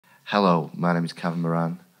Hello, my name is Cavan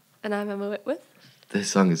Moran. And I'm Emma Whitworth. This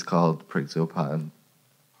song is called Pricked Your Pattern.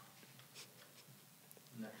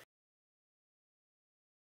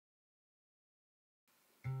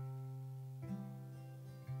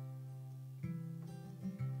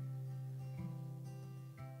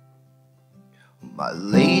 My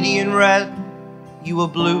lady in red, you were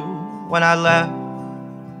blue when I left.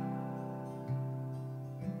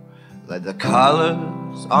 Like the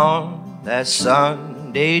colors on that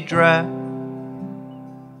Sunday dress.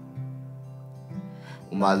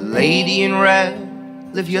 My lady in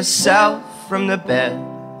red, lift yourself from the bed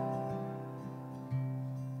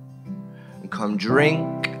and come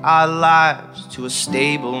drink our lives to a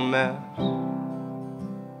stable mess.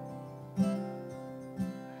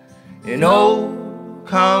 And oh,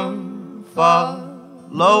 come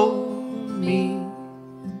follow me.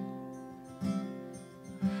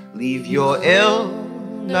 Leave your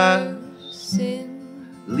illness,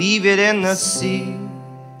 leave it in the sea.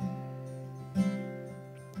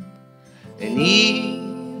 And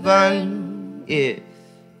even if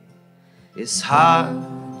it's hard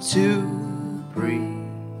to breathe,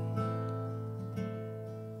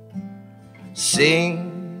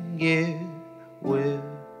 sing it with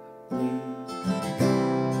me.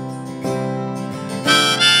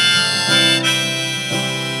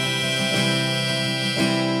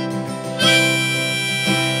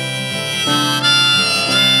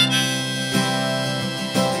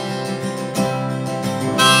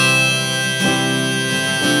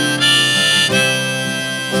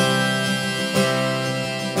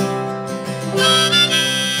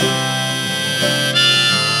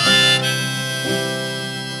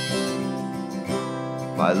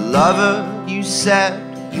 My lover, you said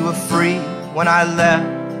you were free when I left.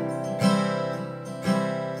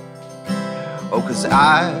 Oh, 'cause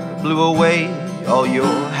I blew away all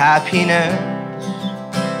your happiness.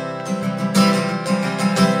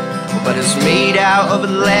 But it's made out of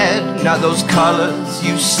lead, not those colors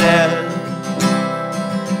you said.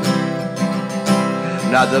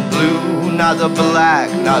 Not the blue, not the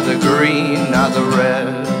black, not the green, not the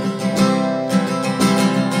red.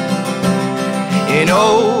 And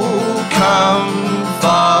oh, come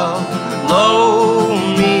follow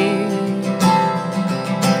me.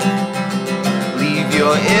 Leave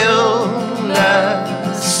your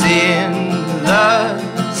illness in the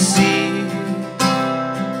sea.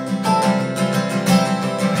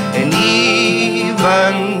 And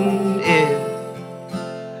even if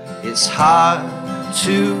it's hard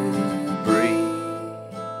to breathe,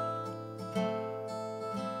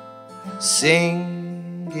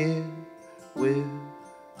 sing it with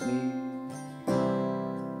me.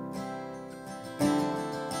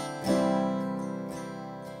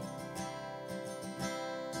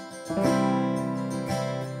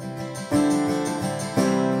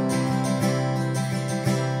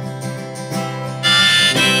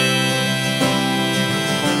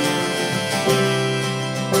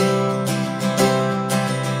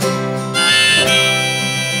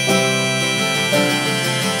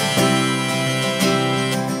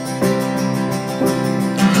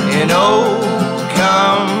 And oh,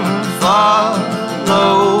 come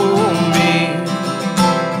follow me.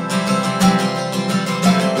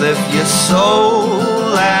 Lift your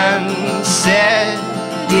soul and set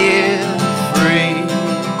it free.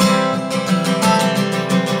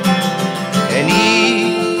 And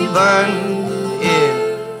even if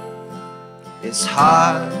it's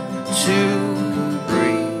hard to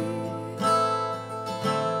breathe,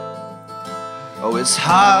 oh, it's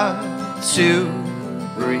hard to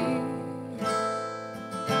breathe.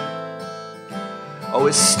 Oh,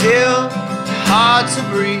 it's still hard to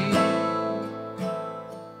breathe.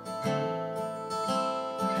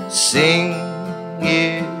 Sing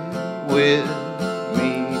it with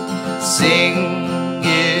me. Sing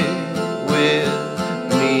it with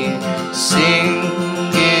me. Sing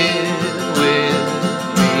it with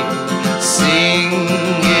me. Sing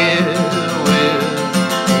it with me.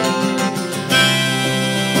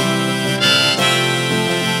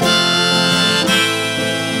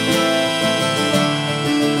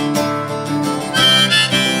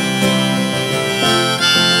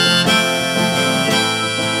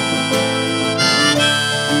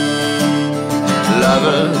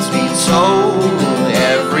 Lovers be told,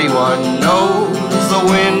 everyone knows the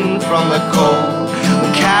wind from the cold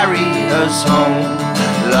will carry us home.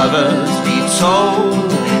 Lovers be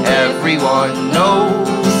told, everyone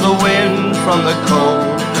knows the wind from the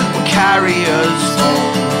cold will carry us home.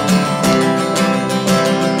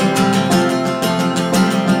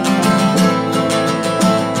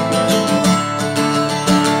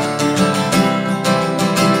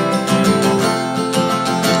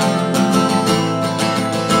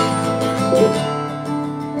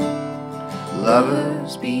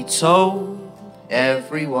 be told,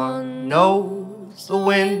 everyone knows the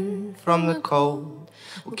wind from the cold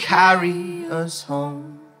will carry us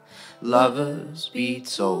home. Lovers be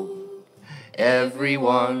told,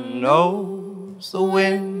 everyone knows the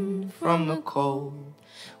wind from the cold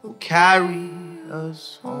will carry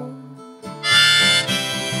us home.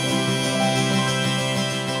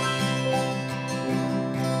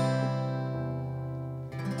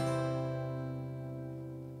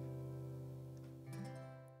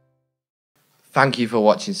 Thank you for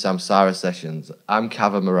watching Samsara Sessions. I'm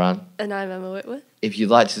Cavan Moran. And I'm Emma Whitworth. If you'd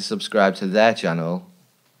like to subscribe to their channel,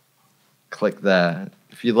 click there.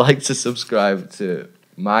 If you'd like to subscribe to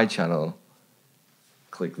my channel,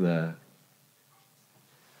 click there.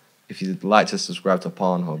 If you'd like to subscribe to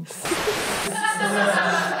Pornhub,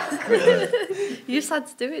 click there. You just had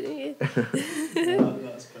to do it, didn't you?